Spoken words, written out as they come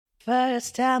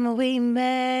First time we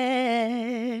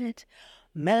met,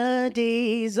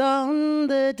 melodies on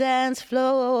the dance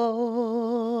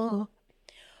floor.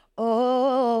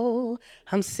 Oh,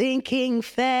 I'm sinking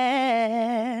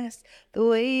fast. The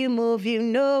way you move, you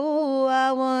know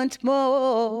I want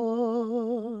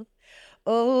more.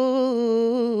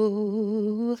 Oh,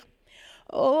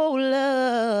 oh,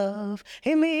 love,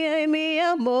 give me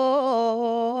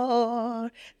amor.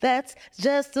 That's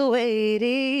just the way it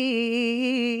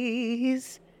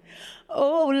is.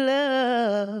 Oh,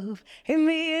 love, give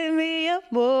me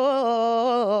amor,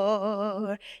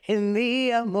 give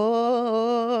me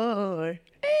amor.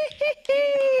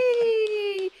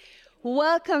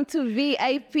 Welcome to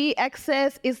VIP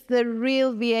Access. It's the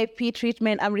real VIP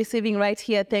treatment I'm receiving right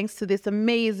here thanks to this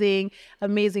amazing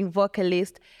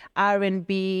vocalist,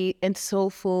 R&B and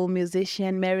soulful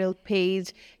musician, Meryl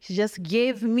Paige. She just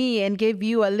gave me and gave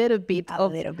you a little bit,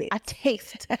 a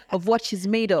taste of what she's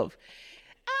made of.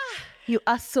 You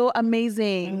are so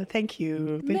amazing. Oh, thank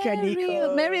you. Thank Meryl, you,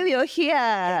 Nico. Meryl, you're here.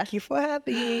 Thank you for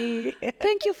having me.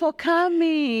 Thank you for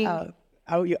coming.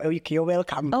 You're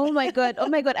welcome. Oh my God.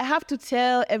 I have to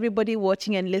tell everybody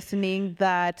watching and listening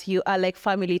that you are like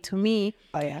family to me.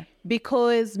 Oh, yeah.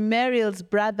 Because Meryl's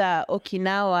brother,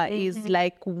 Okinawa, is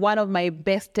like one of my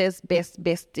besties, Yes.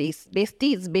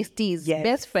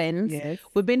 best friends. Yes.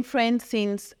 We've been friends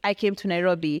since I came to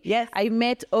Nairobi. Yes. I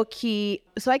met Oki.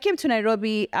 So I came to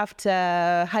Nairobi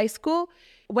after high school,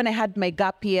 when I had my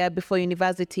gap year before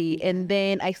university, and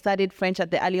then I studied French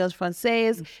at the Alliance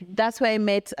Française. That's where I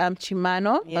met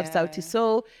Chimano of Sauti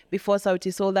Sol. Before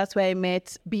Sauti Sol, that's where I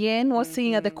met Bien, was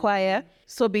singing at the choir.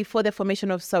 So before the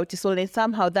formation of Sauti Sol, and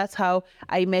somehow that's how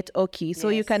I met Oki. So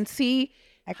you can see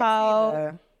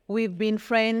how we've been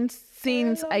friends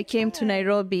since I came to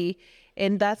Nairobi.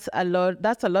 And that's a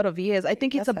lot of years. I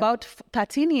think it's about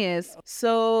 13 years.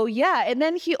 So yeah, and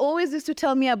then he always used to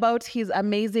tell me about his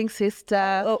amazing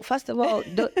sister. Oh, first of all,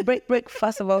 break.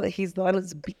 First of all, he's the one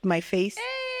who's beat my face.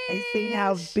 I think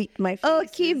how beat my face. Oh,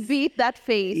 he beat that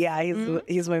face. Yeah,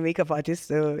 he's my makeup artist,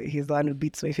 so he's the one who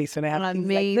beats my face when I have things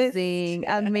like this.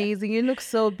 Amazing. You look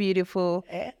so beautiful.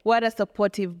 What a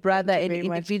supportive brother and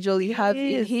individual you have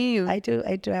in him. I do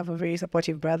have a very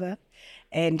supportive brother.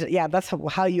 And yeah, that's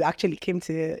how you actually came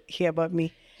to hear about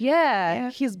me. Yeah,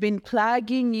 he's been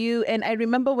plugging you. And I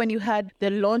remember when you had the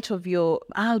launch of your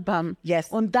album. Yes.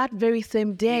 On that very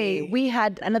same day, we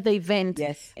had another event.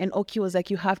 Yes. And Oki was like,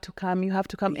 you have to come.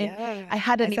 And I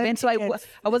had an I event, so I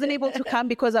wasn't able to come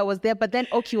because I was there. But then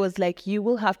Oki was like, you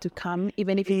will have to come,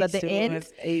 even if it's at the end.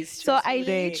 So I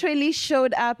literally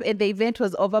showed up and the event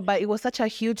was over, but it was such a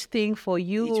huge thing for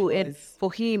you and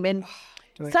for him. And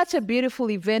such a beautiful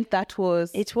event that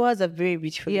was. It was a very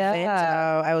beautiful event.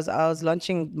 I was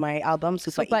launching my album,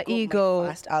 Super Ego, my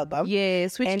first album.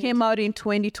 Yes, which came out in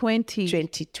 2020.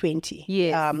 2020.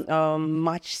 Yes.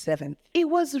 March 7th. It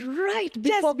was right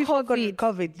before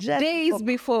COVID. Days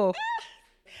before.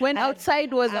 When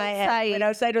outside was outside. When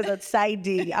outside was outside.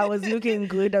 I was looking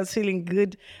good. I was feeling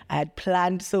good. I had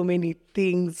planned so many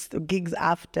things, gigs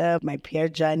after, my PR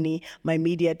journey, my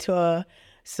media tour.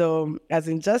 So as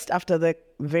in just after the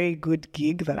very good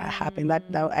gig that happened,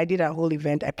 I did a whole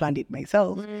event. I planned it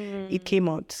myself. It came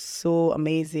out so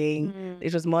amazing.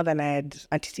 It was more than I had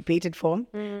anticipated for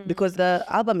because the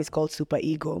album is called Super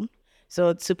Ego.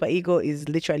 So Super Ego is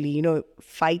literally,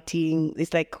 fighting.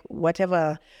 It's like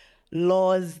whatever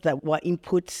laws that were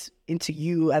input into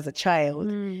you as a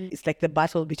child. It's like the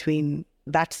battle between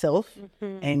that self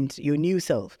and your new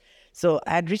self. So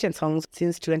I had written songs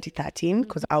since 2013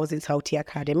 because I was in Sauti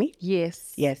Academy.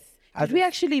 Yes. Did we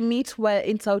actually meet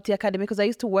in Sauti Academy? Because I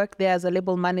used to work there as a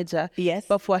label manager. Yes.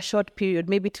 But for a short period,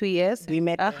 maybe 2 years. We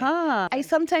met. I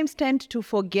sometimes tend to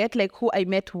forget who I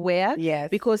met where. Yes.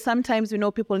 Because sometimes we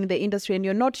know people in the industry and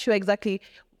you're not sure exactly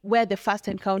where the first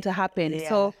encounter happened. Yeah.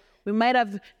 So we might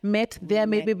have met there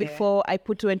before I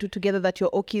put two and two together that you're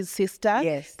Oki's sister.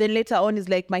 Yes. Then later on is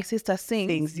like my sister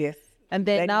sings. Yes. And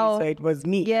then now. So it was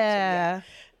me. Yeah.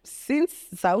 Since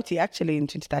Sauti, actually in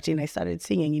 2013, I started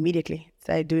singing immediately.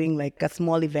 Started doing like a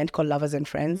small event called Lovers and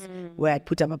Friends where I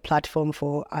put up a platform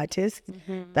for artists.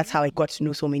 That's how I got to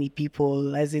know so many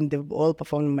people, as in they've all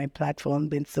performed on my platform.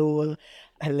 Ben Soul,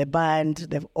 Le Band,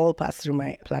 they've all passed through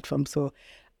my platform. So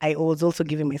I was also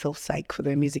giving myself psych for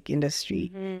the music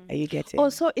industry. You get it?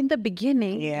 Also, in the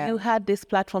beginning, you had this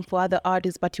platform for other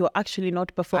artists, but you were actually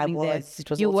not performing there. It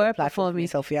was you also were a platform performing.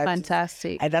 For myself.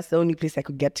 Fantastic. And that's the only place I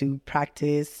could get to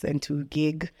practice and to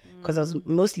gig because I was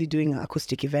mostly doing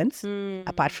acoustic events.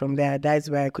 Apart from there, that is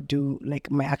where I could do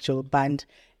like my actual band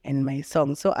and my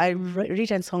songs. So I've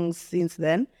written songs since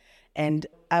then. And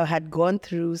I had gone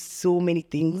through so many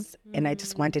things and I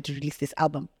just wanted to release this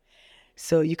album.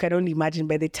 So you can only imagine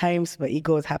by the time Super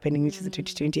Ego was happening, which is in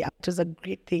 2020, it was a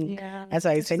great thing. Yeah. That's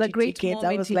why I sent a you great tickets. I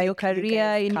moment was in like, your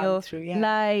career, in your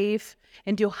life,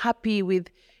 and you're happy with,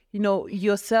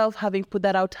 yourself having put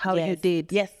that out how you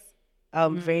did. Yes.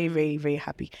 I'm very, very, very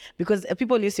happy because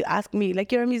people used to ask me,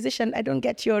 like, you're a musician, I don't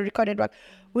get your recorded work.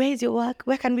 Where is your work?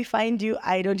 Where can we find you?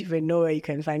 I don't even know where you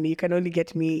can find me. You can only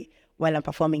get me while I'm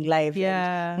performing live.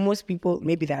 Yeah. And most people,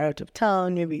 maybe they're out of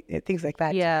town, maybe things like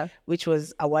that. Yeah. Which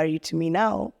was a worry to me.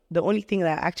 Now, the only thing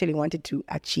that I actually wanted to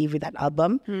achieve with that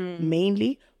album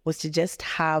mainly was to just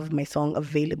have my song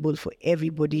available for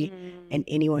everybody and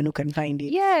anyone who can find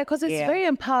it. Yeah, because it's very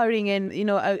empowering and,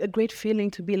 a great feeling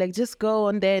to be like, just go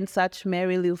on there and search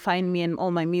Meryl, you'll find me and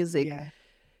all my music. Yeah.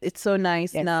 It's so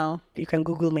nice now. You can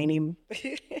Google my name.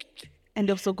 And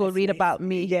also go read about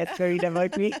me. Yes, go read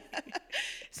about me.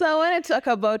 So I want to talk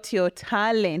about your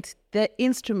talent, the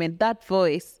instrument, that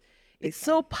voice. It's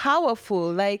so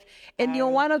powerful. And you're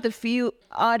one of the few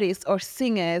artists or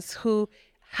singers who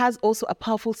has also a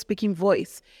powerful speaking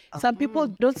voice. Some people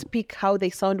don't speak how they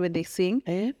sound when they sing,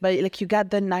 but you got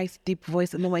the nice deep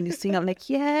voice, and then when you sing, I'm like,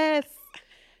 yes.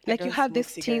 You have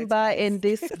this timbre and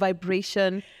this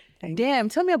vibration. Damn,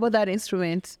 tell me about that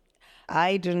instrument.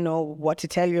 I don't know what to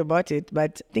tell you about it,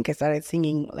 but I think I started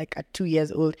singing at 2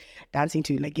 years old, dancing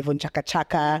to even Chaka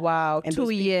Chaka. Wow, and 2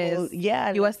 years.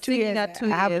 Yeah. You were singing at 2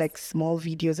 years. I have small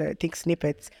videos, I think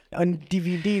snippets on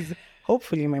DVDs.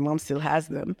 Hopefully my mom still has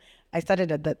them. I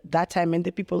started at that time, and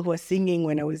the people who were singing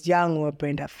when I was young were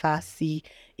Brenda Fassie,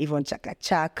 Yvonne Chaka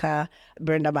Chaka,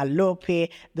 Brenda Malope.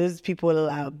 Those people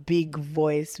are big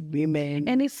voice women.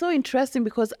 And it's so interesting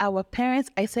because our parents,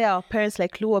 I say our parents,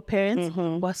 Luo parents,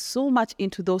 were so much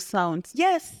into those sounds.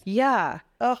 Yes. Yeah.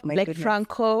 Oh, my goodness.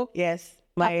 Franco. Yes.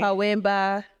 Papa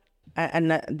Wemba.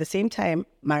 And at the same time,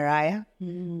 Mariah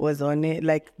was on it.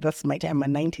 That's my time, my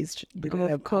 90s.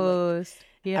 Of course.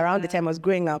 Yeah. Around the time I was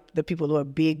growing up, the people who were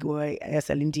big were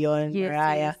Celine Dion,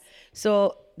 Mariah. Yes.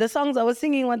 So the songs I was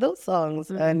singing were those songs.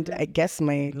 And I guess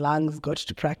my lungs got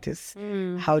to practice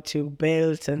how to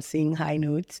belt and sing high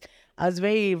notes. I was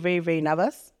very, very, very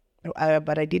nervous.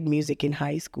 But I did music in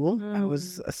high school. I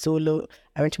was a solo.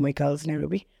 I went to my girls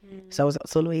Nairobi. So I was a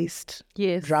soloist,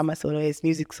 drama soloist,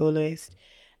 music soloist.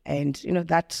 And,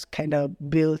 that kind of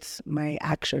built my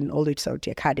action all the way to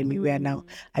Sauti Academy, where now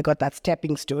I got that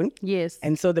stepping stone. Yes.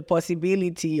 And so the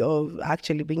possibility of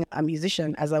actually being a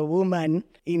musician as a woman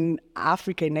in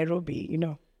Africa, in Nairobi,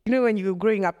 when you were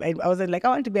growing up, I was like, I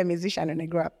want to be a musician. And I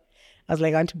grew up, I was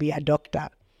like, I want to be a doctor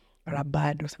or a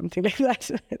bird or something like that.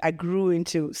 I grew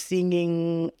into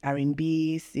singing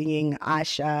R&B, singing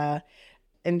Asha.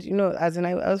 And,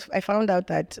 I found out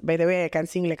that, by the way, I can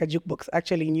sing like a jukebox.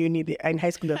 Actually, in uni, in high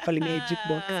school, they were calling me a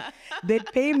jukebox. They'd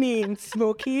pay me in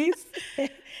smokies.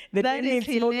 That is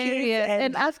hilarious.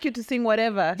 And ask you to sing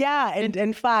whatever. Yeah,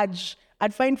 and fudge.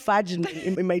 I'd find fudge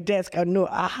in my desk. I'd know,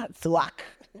 it's whack.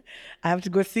 I have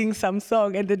to go sing some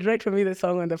song. And they'd write for me the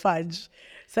song on the fudge.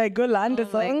 So I go learn the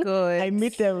song. I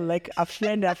meet them like a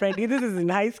friend. This is in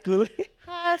high school.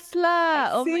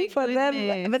 Hustler. Sing for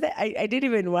them. But I didn't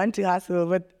even want to hustle,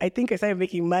 but I think I started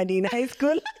making money in high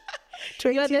school.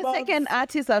 You're the second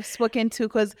artist I've spoken to,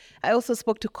 because I also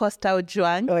spoke to Costa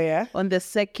Ojuang on the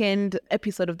second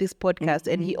episode of this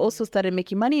podcast, and he also started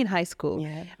making money in high school.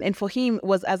 Yeah. And for him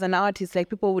was as an artist,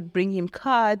 people would bring him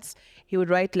cards, he would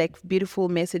write beautiful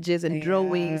messages and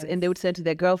drawings, and they would send to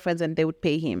their girlfriends and they would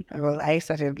pay him. Well, I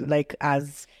started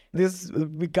as these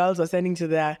girls were sending to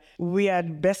their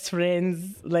weird best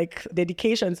friends,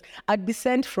 dedications. I'd be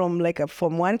sent from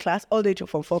from 1 class all the way to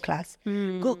from 4 class.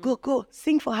 Go,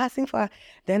 sing for her.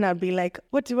 Then I'd be like,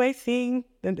 what do I sing?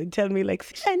 Then they'd tell me and I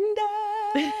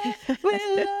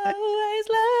will always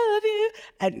love you.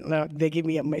 And they give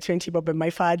me my 20 bob and my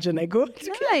fudge and I go.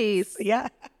 Nice. Yeah.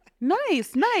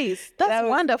 Nice. That's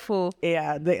wonderful.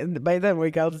 Yeah. By then, my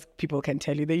girls, people can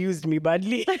tell you, they used me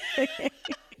badly.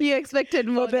 You expected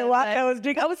more than what I was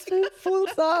doing. I was singing full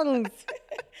songs.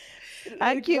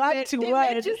 Did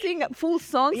you sing full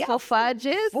songs for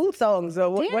fudges? Full songs.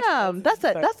 Damn,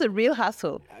 that's a real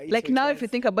hustle. Now, if you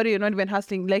think about it, you're not even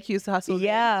hustling like you used to hustle.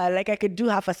 Yeah, I could do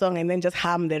half a song and then just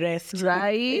hum the rest.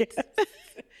 Right?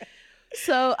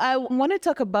 So I want to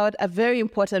talk about a very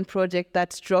important project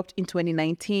that's dropped in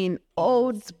 2019,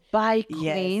 Odes by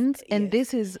Queens. And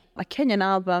this is a Kenyan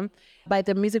album by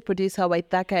the music producer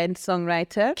Waithaka and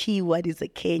songwriter. Keyword is a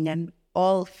Kenyan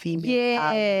all-female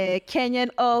album. Kenyan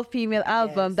all-female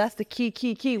album. That's the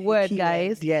key word,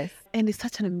 guys. Yes. And it's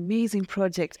such an amazing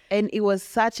project. And it was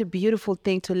such a beautiful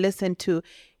thing to listen to.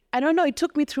 I don't know, it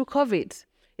took me through COVID.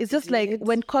 It's just like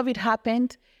when COVID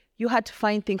happened, you had to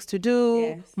find things to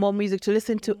do, more music to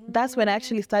listen to. That's when I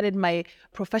actually started my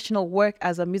professional work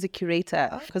as a music curator.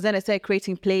 Because then I started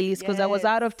creating playlists because I was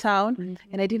out of town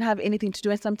and I didn't have anything to do.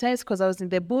 And sometimes because I was in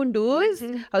the Bundus,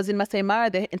 I was in Masai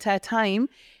Mara the entire time,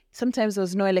 sometimes there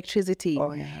was no electricity.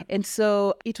 And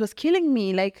so it was killing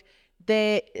me. Like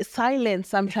the silence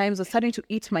sometimes was starting to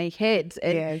eat my head.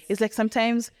 And it's like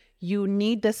sometimes you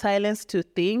need the silence to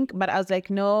think. But I was like,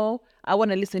 no, I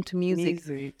want to listen to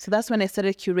music. So that's when I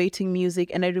started curating music.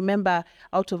 And I remember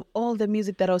out of all the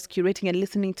music that I was curating and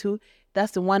listening to,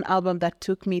 that's the one album that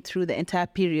took me through the entire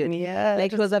period.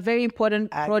 Like it was a very important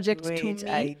project to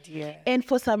me. And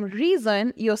for some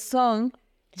reason, your song,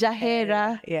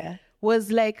 Jahera,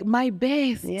 was like my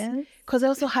best. Because I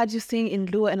also had you sing in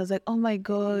Luo and I was like, oh my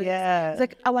God. It's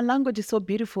like our language is so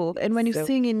beautiful. And when you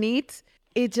sing in it,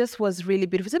 it just was really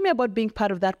beautiful. Tell me about being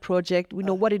part of that project. We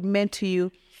know what it meant to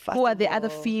you. Who are the other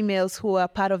females who are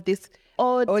part of this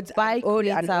Odd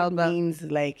album? Means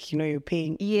like, you're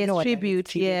paying.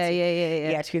 Tribute.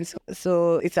 Yeah.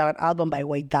 So it's an album by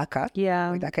Waidaka.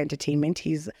 Waidaka Entertainment.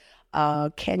 He's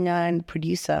a Kenyan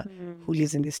producer who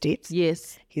lives in the States.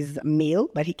 He's male,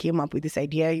 but he came up with this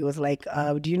idea. He was like,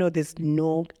 do you know there's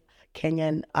no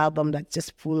Kenyan album that's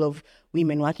just full of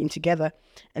women working together?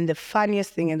 And the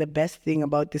funniest thing and the best thing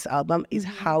about this album is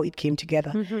how it came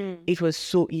together. It was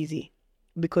so easy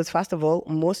because first of all,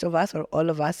 most of us or all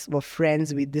of us were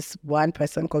friends with this one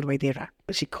person called Waidera.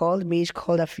 She called me, she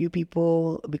called a few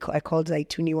people. I called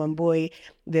Zaituni Wamboi.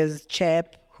 There's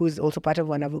Chep, who's also part of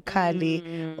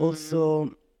Wanavukali.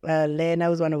 Also Lena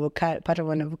was part of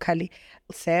Wanavukali.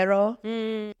 Sarah.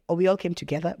 We all came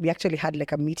together. We actually had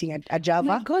like a meeting at Java.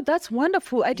 Oh my God, that's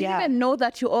wonderful. I didn't even know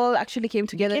that you all actually came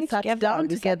together and sat down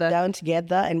together.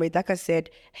 And Waidaka said,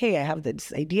 hey, I have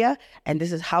this idea and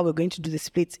this is how we're going to do the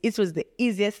splits. It was the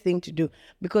easiest thing to do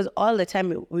because all the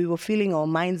time we were filling our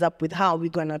minds up with how we're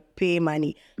going to pay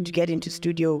money to get into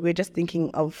studio. We're just thinking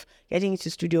of getting into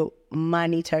studio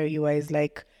monetary-wise,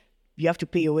 like you have to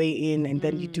pay your way in and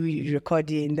then you do your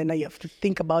recording and then now you have to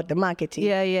think about the marketing.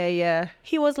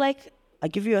 He was like, I'll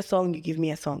give you a song, you give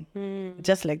me a song.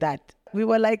 Just like that. We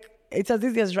were like, it's as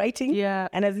easy as writing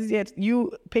and as easy as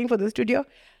you paying for the studio.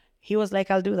 He was like,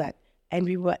 I'll do that. And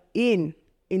we were in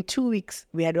 2 weeks,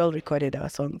 we had all recorded our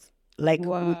songs. Like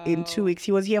in 2 weeks,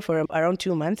 he was here for around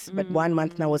 2 months, but 1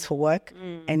 month now was for work.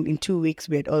 And in 2 weeks,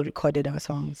 we had all recorded our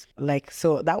songs. Like,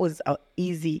 so that was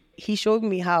easy. He showed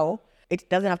me how it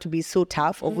doesn't have to be so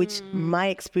tough, of which my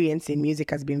experience in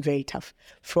music has been very tough.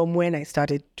 From when I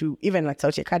started to, even at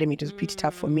Sauti Academy, it was pretty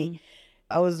tough for me.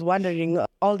 I was wondering,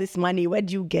 all this money, where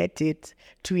do you get it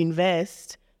to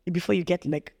invest before you get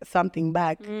like something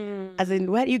back? As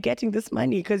in, where are you getting this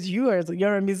money? Because you're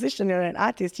a musician, you're an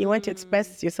artist, you want to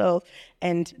express yourself,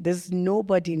 and there's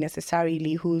nobody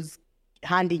necessarily who's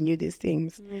handing you these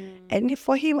things. And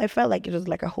for him, I felt like it was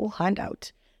like a whole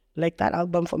handout. Like that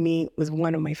album for me was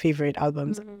one of my favorite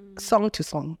albums, song to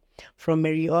song, from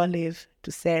Mary Olive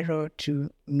to Sarah to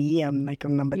me. I'm like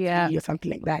on number 3 or something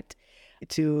like that.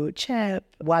 To Chep,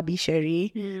 Wabi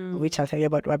Sherry, which I'll tell you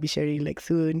about Wabi Sherry like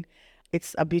soon.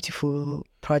 It's a beautiful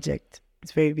project.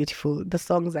 It's very beautiful. The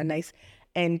songs are nice.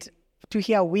 And to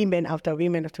hear women after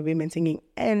women after women singing.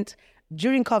 And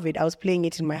during COVID, I was playing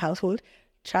it in my household.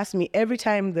 Trust me, every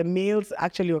time the males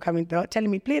actually were coming, they were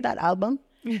telling me, play that album.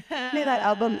 Play that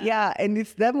album. And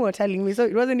it's them who were telling me. So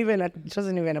it wasn't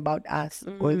even about us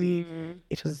only.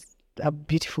 It was a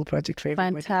beautiful project for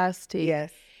everybody. Fantastic.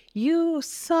 Yes. You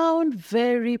sound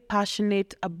very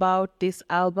passionate about this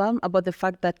album, about the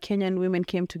fact that Kenyan women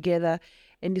came together,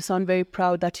 and you sound very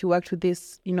proud that you worked with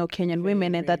these, Kenyan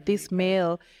women, and that this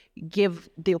male gave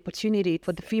the opportunity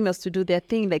for the females to do their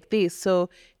thing like this. So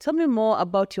tell me more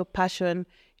about your passion,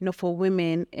 for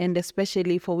women, and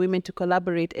especially for women to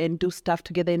collaborate and do stuff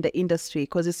together in the industry,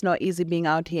 because it's not easy being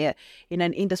out here in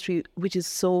an industry which is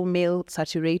so male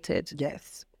saturated.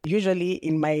 Yes. Usually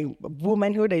in my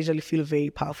womanhood, I usually feel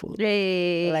very powerful.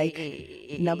 Like,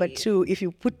 number 2, if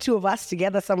you put 2 of us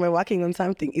together somewhere working on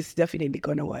something, it's definitely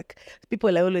going to work.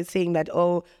 People are always saying that,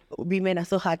 women are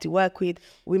so hard to work with.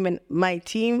 Women, my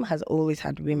team has always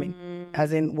had women.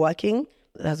 As in working,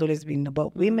 has always been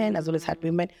about women, has always had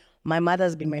women. My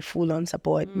mother's been my full-on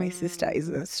support. My sister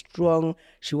is strong.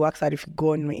 She works hard. If you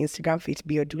go on my Instagram feed,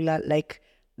 Biodula, like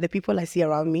the people I see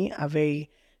around me are very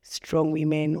strong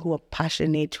women who are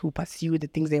passionate, who pursue the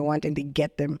things they want and they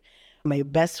get them. My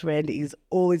best friend is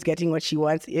always getting what she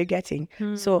wants, you're getting.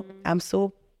 So I'm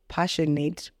so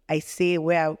passionate. I say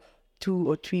where 2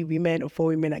 or 3 women or 4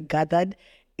 women are gathered,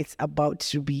 it's about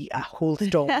to be a whole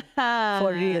storm.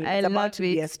 For real. It's about to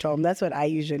be a storm. That's what I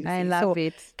usually say. I love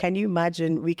it. Can you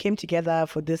imagine? We came together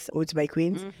for this Oats by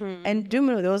Queens, and do you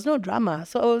know, there was no drama.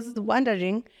 So I was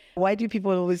wondering, why do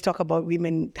people always talk about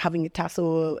women having a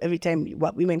tussle every time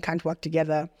what women can't work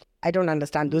together? I don't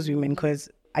understand those women, because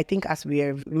I think as we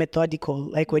are methodical,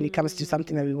 like when it comes to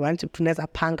something that we want to, tuneza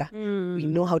panga, we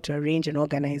know how to arrange and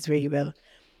organize very well.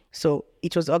 So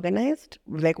it was organized,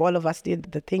 like all of us did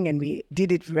the thing and we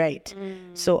did it right.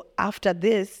 So after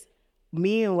this,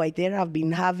 me and Waidera have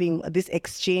been having these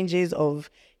exchanges of,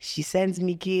 she sends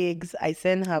me gigs, I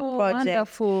send her projects.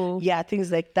 Wonderful. Yeah,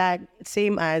 things like that.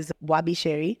 Same as Wabi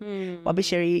Sherry. Wabi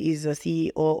Sherry is the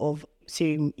CEO of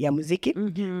Siri ya Muziki,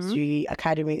 Siri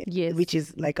Academy, which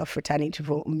is like a fraternity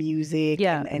for music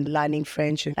and learning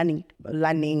French and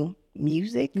learning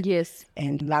music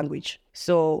and language.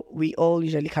 So we all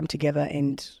usually come together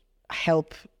and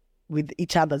help with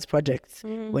each other's projects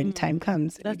when time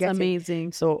comes. That's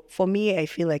amazing. So for me, I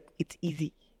feel like it's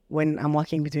easy when I'm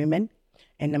working with women.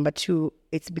 And number two,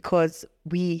 it's because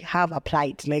we have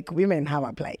applied, like women have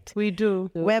applied. We do.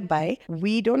 Whereby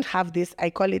we don't have this, I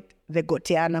call it the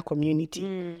Goteana community.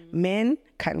 Men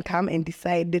can come and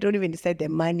decide, they don't even decide their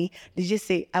money. They just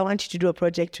say, I want you to do a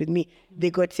project with me. They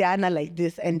Goteana like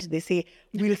this, and they say,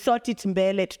 we'll sort it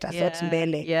mbele, tutasort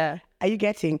mbele. Yeah. Are you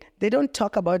getting? They don't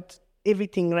talk about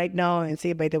everything right now and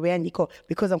say, by the way, Aniko,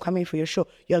 because I'm coming for your show,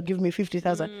 you'll give me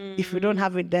 50,000. If you don't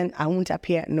have it, then I won't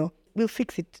appear. No, we'll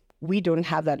fix it. We don't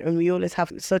have that, and we always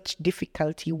have such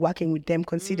difficulty working with them,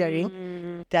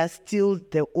 considering they're still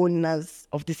the owners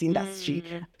of this industry.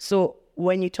 So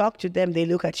when you talk to them, they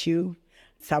look at you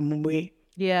some way.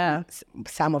 Yeah.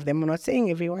 Some of them, I'm not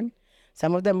saying everyone.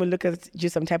 Some of them will look at you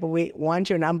some type of way, want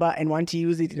your number and want to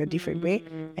use it in a different way.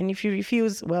 And if you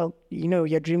refuse, well, you know,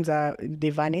 your dreams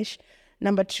they vanish.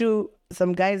 Number two,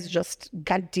 some guys just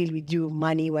can't deal with you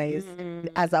money-wise.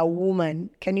 As a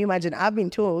woman, can you imagine? I've been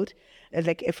told,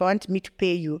 like, if I want me to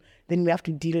pay you, then we have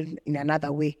to deal in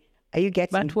another way. Are you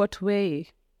getting? But what way?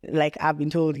 Like, I've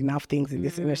been told enough things in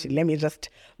this industry. Let me just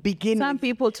begin. Some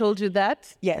people told you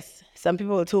that? Yes. Some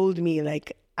people told me,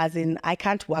 like, as in, I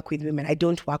can't work with women. I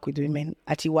don't work with women.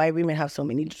 Actually, why women have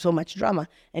so much drama.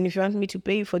 And if you want me to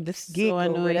pay for this gig or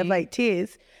whatever it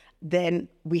is, then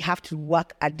we have to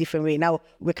work a different way. Now,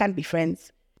 we can't be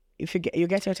friends. If you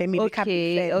get what I mean, we can't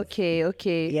be friends.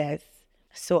 Okay. Yes.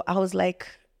 So I was like,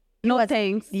 no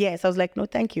thanks. Yes, I was like, no,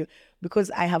 thank you. Because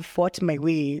I have fought my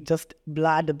way, just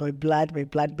blood by blood by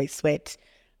blood by sweat,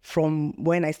 from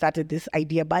when I started this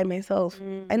idea by myself.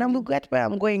 And I'm get where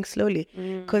I'm going slowly.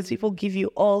 Because people give you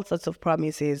all sorts of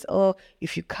promises. Oh,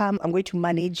 if you come, I'm going to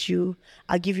manage you.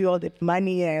 I'll give you all the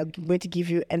money I'm going to give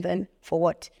you. And then for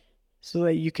what? So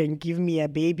that you can give me a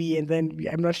baby and then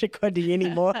I'm not recording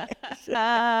anymore.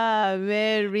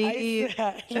 Mary.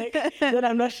 Then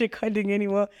I'm not recording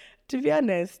anymore. To be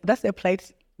honest, that's the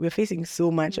plight we're facing so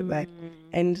much of that.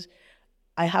 And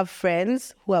I have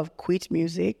friends who have quit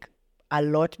music a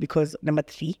lot because, number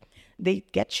three, they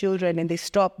get children and they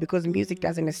stop because music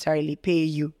doesn't necessarily pay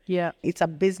you. Yeah. It's a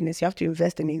business. You have to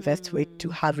invest for it to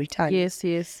have return.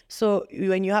 Yes. So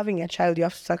when you're having a child, you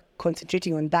have to start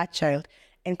concentrating on that child.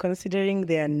 And considering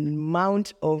the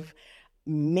amount of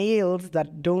males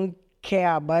that don't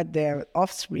care about their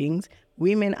offsprings,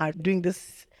 women are doing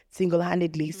this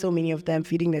single-handedly, so many of them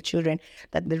feeding their children,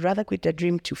 that they'd rather quit their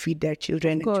dream to feed their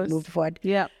children and to move forward.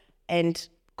 Yeah. And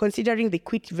considering they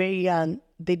quit very young,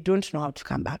 they don't know how to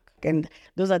come back. And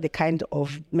those are the kind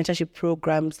of mentorship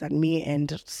programs that me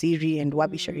and Siri and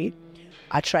Wabi Shari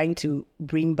are trying to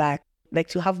bring back, like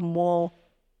to have more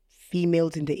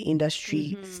females in the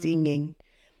industry singing.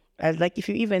 Like if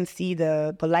you even see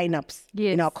the lineups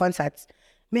in our concerts,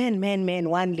 men,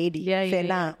 one lady,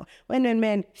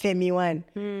 men, femi one.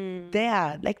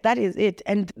 There, like that is it.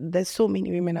 And there's so many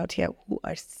women out here who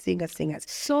are singers.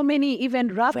 So many,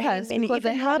 even rappers. Because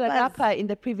I had a rapper in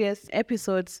the previous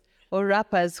episodes, or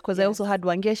rappers, because I also had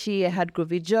Wangeshi, I had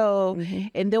Groovy Joe,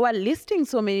 and they were listing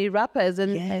so many rappers.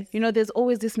 And, you know, there's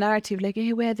always this narrative like,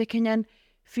 hey, where are the Kenyan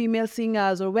female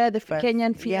singers or where the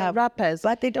Kenyan female rappers?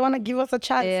 But they don't want to give us a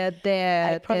chance. They're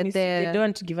there. I promise they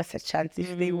don't give us a chance.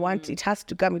 If they want, it has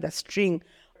to come with a string.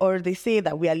 Or they say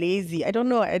that we are lazy. I don't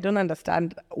know. I don't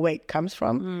understand where it comes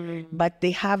from. But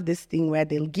they have this thing where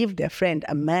they'll give their friend,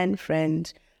 a man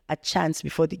friend, a chance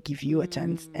before they give you a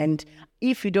chance. And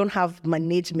if you don't have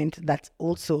management that's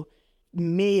also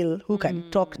male who can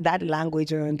talk that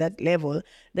language or on that level,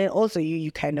 then also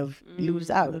you kind of lose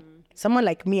out. Someone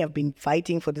like me, I've been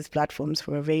fighting for these platforms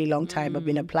for a very long time. I've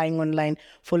been applying online,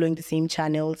 following the same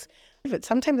channels.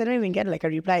 Sometimes they don't even get like a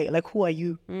reply, like, who are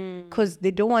you? Because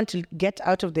they don't want to get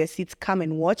out of their seats, come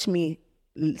and watch me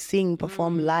sing,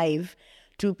 perform live,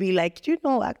 to be like,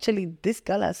 actually, this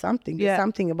girl has something. There's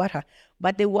something about her.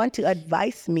 But they want to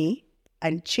advise me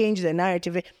and change the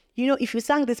narrative. If you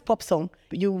sang this pop song,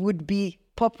 you would be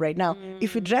pop right now.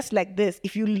 If you dressed like this,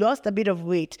 if you lost a bit of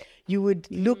weight, you would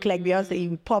look like Beyonce, you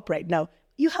would pop right now.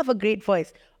 You have a great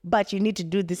voice, but you need to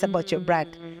do this about your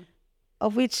brand.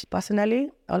 Of which,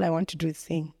 personally, all I want to do is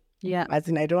sing. Yeah. As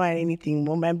in, I don't want anything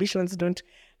more. My ambitions don't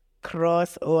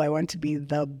cross, I want to be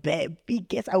the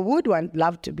biggest. I would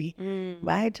love to be.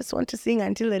 But I just want to sing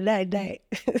until the day I die.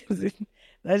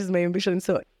 That is my ambition.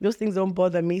 So those things don't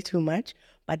bother me too much,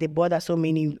 but they bother so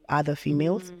many other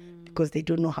females because they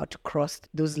don't know how to cross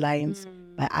those lines.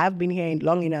 But I've been here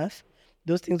long enough.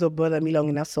 Those things don't bother me long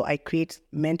enough. So I create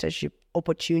mentorship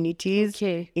opportunities,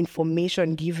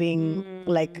 information giving.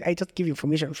 Like, I just give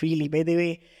information freely, by the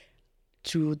way,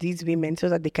 to these women so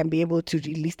that they can be able to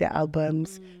release their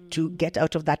albums, to get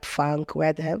out of that funk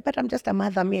where but I'm just a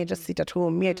mother, me, I just sit at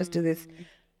home, me, I just do this.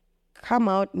 Come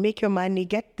out, make your money,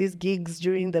 get these gigs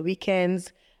during the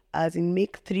weekends, as in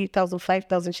make 3,000,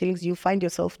 5,000 shillings. You find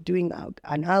yourself doing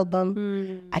an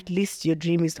album. At least your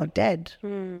dream is not dead.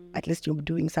 At least you're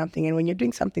doing something. And when you're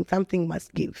doing something, something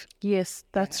must give. Yes,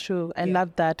 that's true. I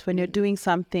love that. When you're doing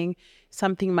something,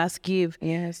 something must give.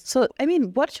 Yes. So,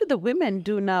 what should the women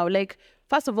do now? Like,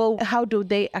 first of all, how do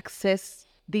they access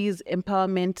these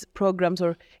empowerment programs,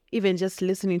 or even just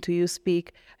listening to you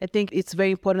speak? I think it's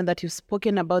very important that you've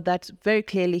spoken about that very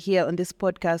clearly here on this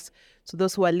podcast, so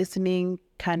those who are listening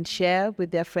can share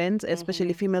with their friends,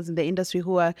 especially females in the industry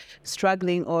who are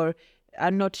struggling or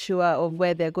are not sure of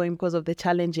where they're going because of the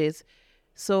challenges.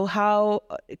 So how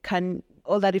can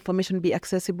all that information be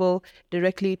accessible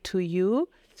directly to you?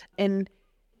 And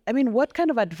what kind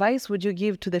of advice would you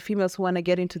give to the females who want to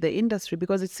get into the industry?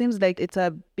 Because it seems like it's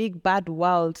a big, bad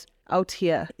world out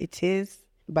here. It is.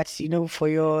 But, for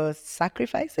your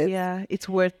sacrifices. Yeah, it's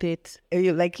worth it.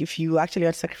 Like, if you actually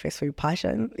want to sacrifice for your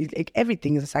passion,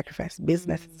 everything is a sacrifice.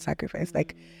 Business is a sacrifice.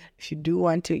 Like, if you do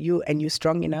want to, and you're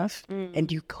strong enough and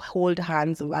you hold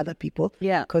hands with other people.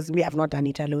 Yeah. Because we have not done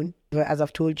it alone. But as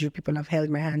I've told you, people have held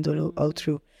my hands all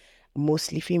through.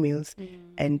 Mostly females.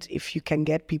 And if you can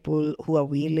get people who are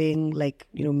willing, like,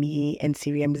 me and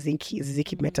Siriam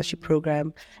Ziki mentorship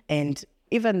program, and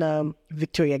even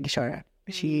Victoria Gishora.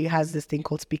 She has this thing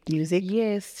called Speak Music.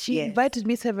 Yes, she invited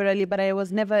me severally, but I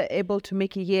was never able to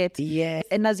make it yet. Yes.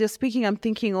 And as you're speaking, I'm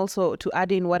thinking also to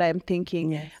add in what I'm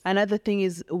thinking. Yes. Another thing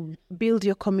is build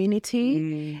your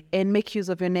community and make use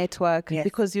of your network,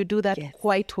 because you do that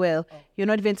quite well. You're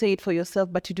not even saying it for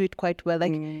yourself, but you do it quite well.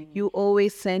 Like, you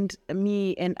always send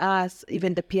me and us,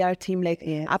 even the PR team, like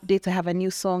updates. I have a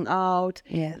new song out.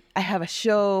 I have a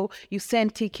show. You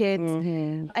send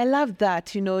tickets. I love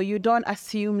that. You don't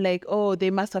assume like, oh, they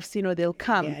must have seen or they'll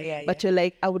come. But you're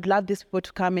like, I would love these people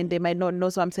to come and they might not know,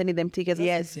 so I'm sending them tickets.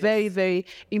 It's very, very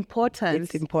important.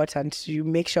 It's important. You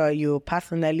make sure you're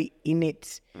personally in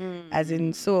it. As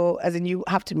in, you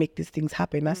have to make these things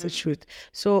happen. That's the truth.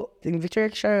 So in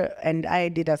Victoria and I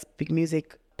did a Speak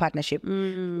Music partnership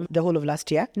the whole of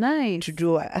last year. Nice. To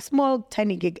do a small,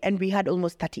 tiny gig. And we had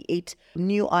almost 38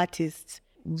 new artists,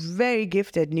 very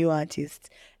gifted new artists.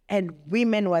 And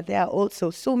women were there also.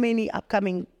 So many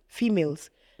upcoming females.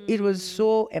 It was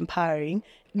so empowering.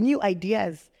 New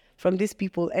ideas from these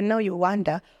people. And now you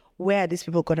wonder, where are these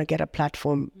people going to get a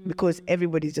platform? Because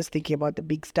everybody's just thinking about the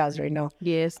big stars right now.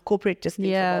 Yes. Corporate just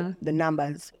thinks about the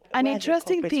numbers. An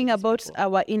interesting thing about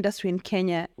our industry in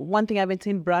Kenya, one thing I haven't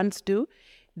seen brands do,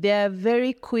 they're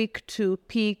very quick to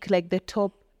pick like the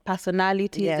top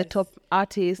personalities, the top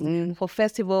artists for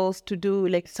festivals to do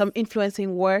like some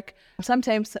influencing work,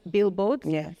 sometimes billboards.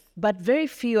 But very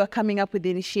few are coming up with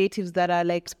initiatives that are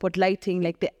like spotlighting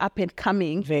like the up and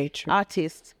coming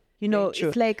artists.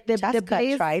 It's like the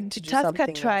Blaze Tusker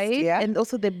tried, and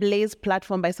also the Blaze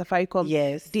platform by Safaricom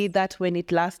did that when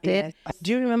it lasted.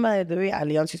 Do you remember the way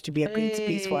Alliance used to be a great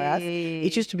space for us?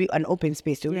 It used to be an open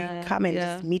space. We come and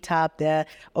just meet up there.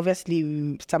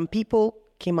 Obviously, some people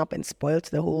came up and spoiled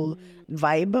the whole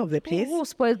vibe of the place. Who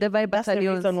spoiled the vibe? That's the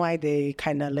reason why they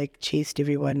kind of like chased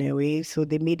everyone away. So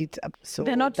they made it up. So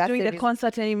they're not doing the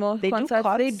concert anymore. They do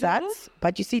concerts,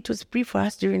 but you see, it was free for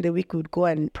us during the week. We would go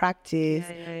and practice,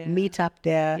 meet up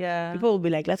there. People will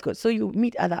be like, let's go. So you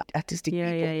meet other artistic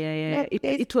people.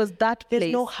 It was that place.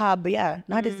 There's no hub.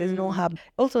 Nowadays there's no hub.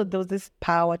 Also, there was this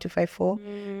Power 254.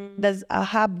 There's a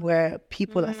hub where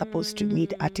people are supposed to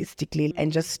meet artistically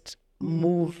and just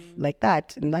move like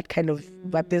that, and that kind of,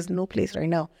 but there's no place right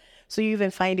now. So you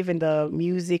even find the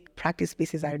music practice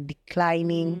spaces are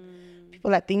declining.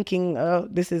 people are thinking, oh,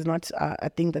 this is not a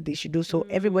thing that they should do. So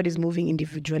everybody's moving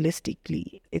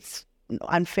individualistically. It's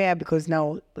unfair because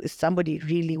now if somebody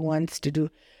really wants to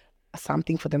do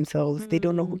something for themselves, they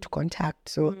don't know who to contact.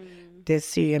 So there's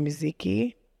Syria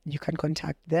Miziki. You can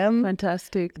contact them.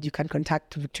 Fantastic. You can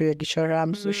contact Victoria Gishora.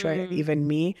 I'm so sure even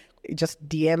me. Just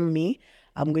DM me.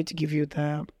 I'm going to give you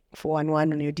the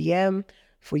 411 on your DM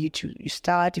for you to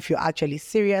start if you're actually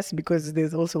serious, because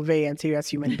there's also very unserious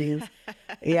human beings.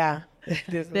 Yeah.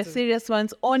 The serious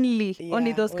ones only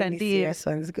those can DM. Serious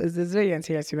ones, because there's very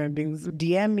unserious human beings.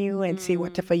 DM you and say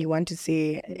whatever you want to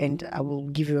say, and I will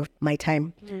give you my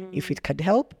time. If it could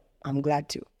help, I'm glad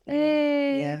to.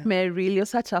 Hey, Meryl, you're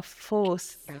such a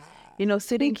force.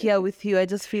 Sitting here with you, I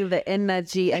just feel the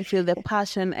energy. I feel the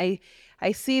passion.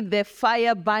 I see the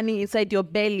fire burning inside your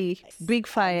belly. Big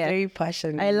fire. Very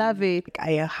passionate. I love it.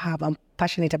 I'm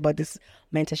passionate about this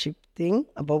mentorship thing,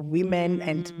 about women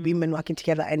and women working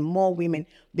together and more women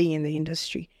being in the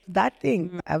industry. That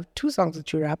thing, I have 2 songs with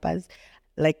 2 rappers.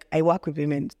 Like, I work with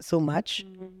women so much.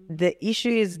 The issue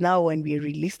is now when we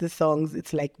release the songs,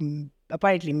 it's like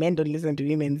apparently men don't listen to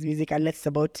women's music unless it's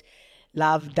about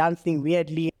love, dancing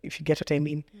weirdly, if you get what I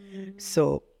mean.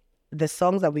 So the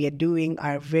songs that we are doing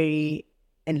are very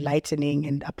enlightening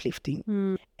and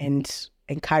uplifting and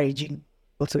encouraging.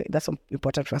 Also, that's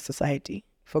important for our society,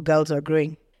 for girls who are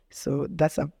growing. So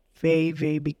that's a very,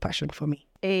 very big passion for me.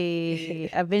 Hey,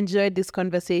 I've enjoyed this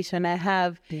conversation. I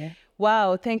have. Yeah.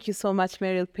 Wow, thank you so much,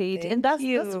 Meryl Paige. And that's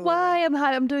why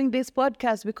I'm doing this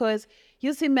podcast, because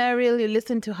you see Meryl, you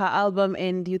listen to her album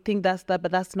and you think that's that,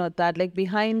 but that's not that. Like,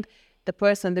 behind the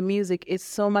person, the music is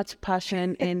so much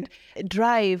passion and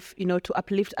drive, to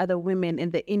uplift other women in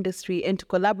the industry and to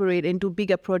collaborate and do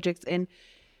bigger projects. And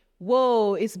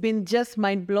whoa, it's been just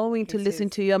mind-blowing to listen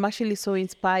to you. I'm actually so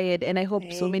inspired, and I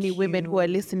hope so many women who are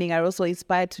listening are also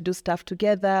inspired to do stuff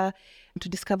together, to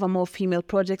discover more female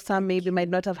projects. Some maybe might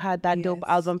not have had that dope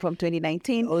album from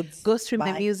 2019. Go stream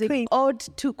the music. Queen. Ode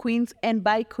to Queens and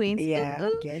by Queens. Yeah.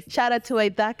 Shout out to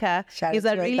Idaka. He's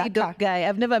a really dope guy.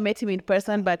 I've never met him in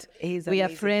person, but we are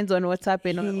friends on WhatsApp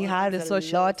and he has the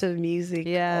social. A lot of music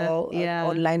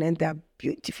online, and they're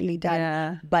beautifully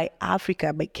done by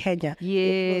Africa, by Kenya.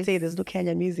 Yes. People say there's no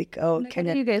Kenya music. Oh, Kenya.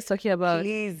 What are you guys talking about?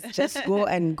 Please just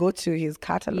go to his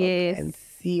catalog and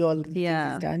see all the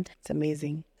things he's done. It's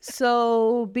amazing.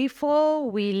 So before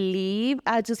we leave,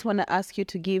 I just want to ask you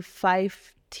to give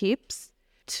 5 tips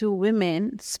to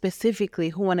women specifically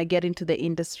who want to get into the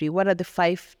industry. What are the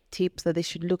 5 tips that they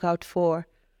should look out for?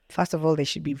 First of all, they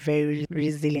should be very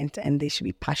resilient and they should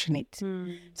be passionate.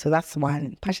 So that's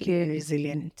one, passionate and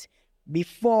resilient.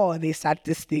 Before they start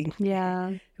this thing,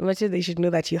 they should know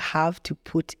that you have to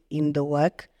put in the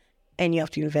work and you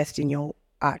have to invest in your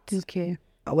art. Okay.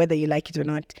 Whether you like it or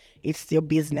not, it's your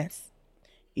business.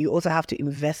 You also have to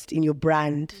invest in your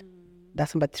brand.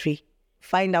 That's number 3.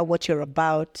 Find out what you're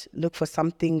about. Look for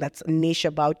something that's niche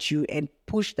about you and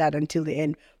push that until the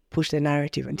end. Push the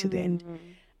narrative until the end.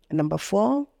 And number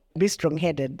 4, be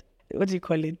strong-headed. What do you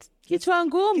call it? Kichwa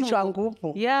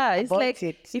ngumu. Yeah, it's like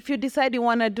if you decide you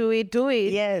want to do it, do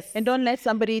it. Yes. And don't let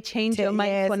somebody change your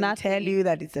mind for nothing. Tell you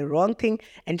that it's the wrong thing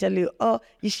and tell you, oh,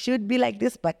 you should be like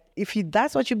this. But if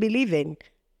that's what you believe in,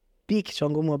 be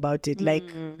kichwa ngumu about it. Like,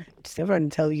 just everyone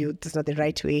tell you it's not the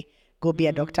right way. Go be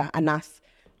a doctor, a nurse,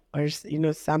 or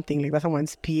something like that.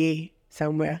 Someone's PA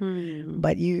somewhere.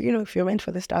 But if you're meant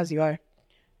for the stars, you are,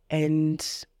 and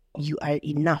you are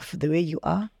enough the way you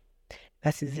are.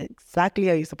 That is exactly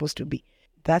how you're supposed to be.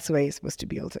 That's where you're supposed to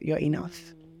be also. You're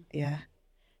enough. Yeah.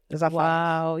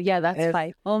 Wow. Yeah, that's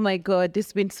 5. Oh my God. This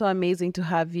has been so amazing to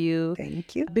have you.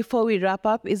 Thank you. Before we wrap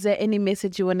up, is there any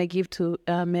message you want to give to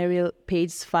Meryl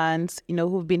Paige's fans,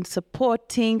 who've been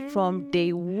supporting from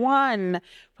day one,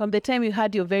 from the time you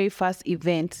had your very first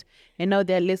event, and now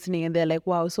they're listening and they're like,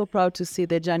 wow, so proud to see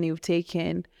the journey you've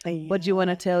taken. What do you want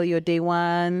to tell your day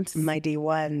ones? My day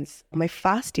ones. My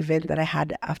first event that I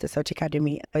had after South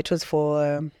Academy, it was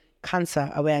for cancer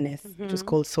awareness. It was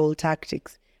called Soul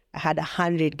Tactics. I had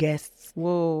 100 guests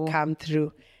come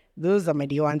through. Those are my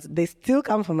day ones. They still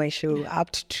come for my show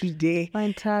up to today.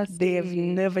 Fantastic. They have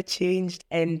never changed.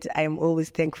 And I'm always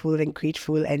thankful and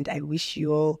grateful. And I wish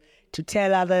you all to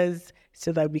tell others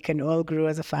so that we can all grow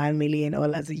as a family and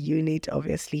all as a unit,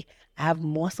 obviously. I have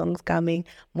more songs coming,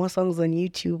 more songs on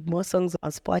YouTube, more songs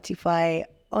on Spotify,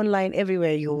 online,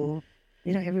 everywhere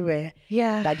everywhere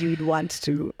that you would want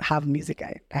to have music.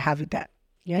 I have it there.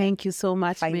 Yeah. Thank you so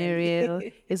much,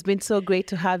 Meryl. It's been so great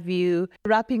to have you.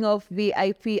 Wrapping off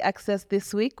VIP Access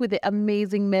this week with the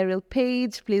amazing Meryl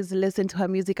Paige. Please listen to her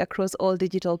music across all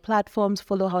digital platforms.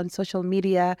 Follow her on social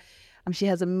media She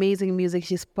has amazing music.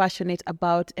 She's passionate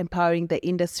about empowering the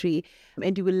industry,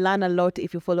 and you will learn a lot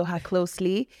if you follow her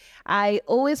closely. I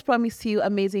always promise you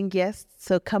amazing guests,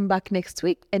 so come back next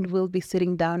week and we'll be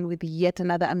sitting down with yet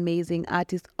another amazing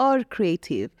artist or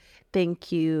creative.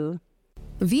 Thank you.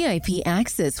 VIP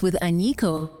access with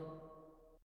Aniko.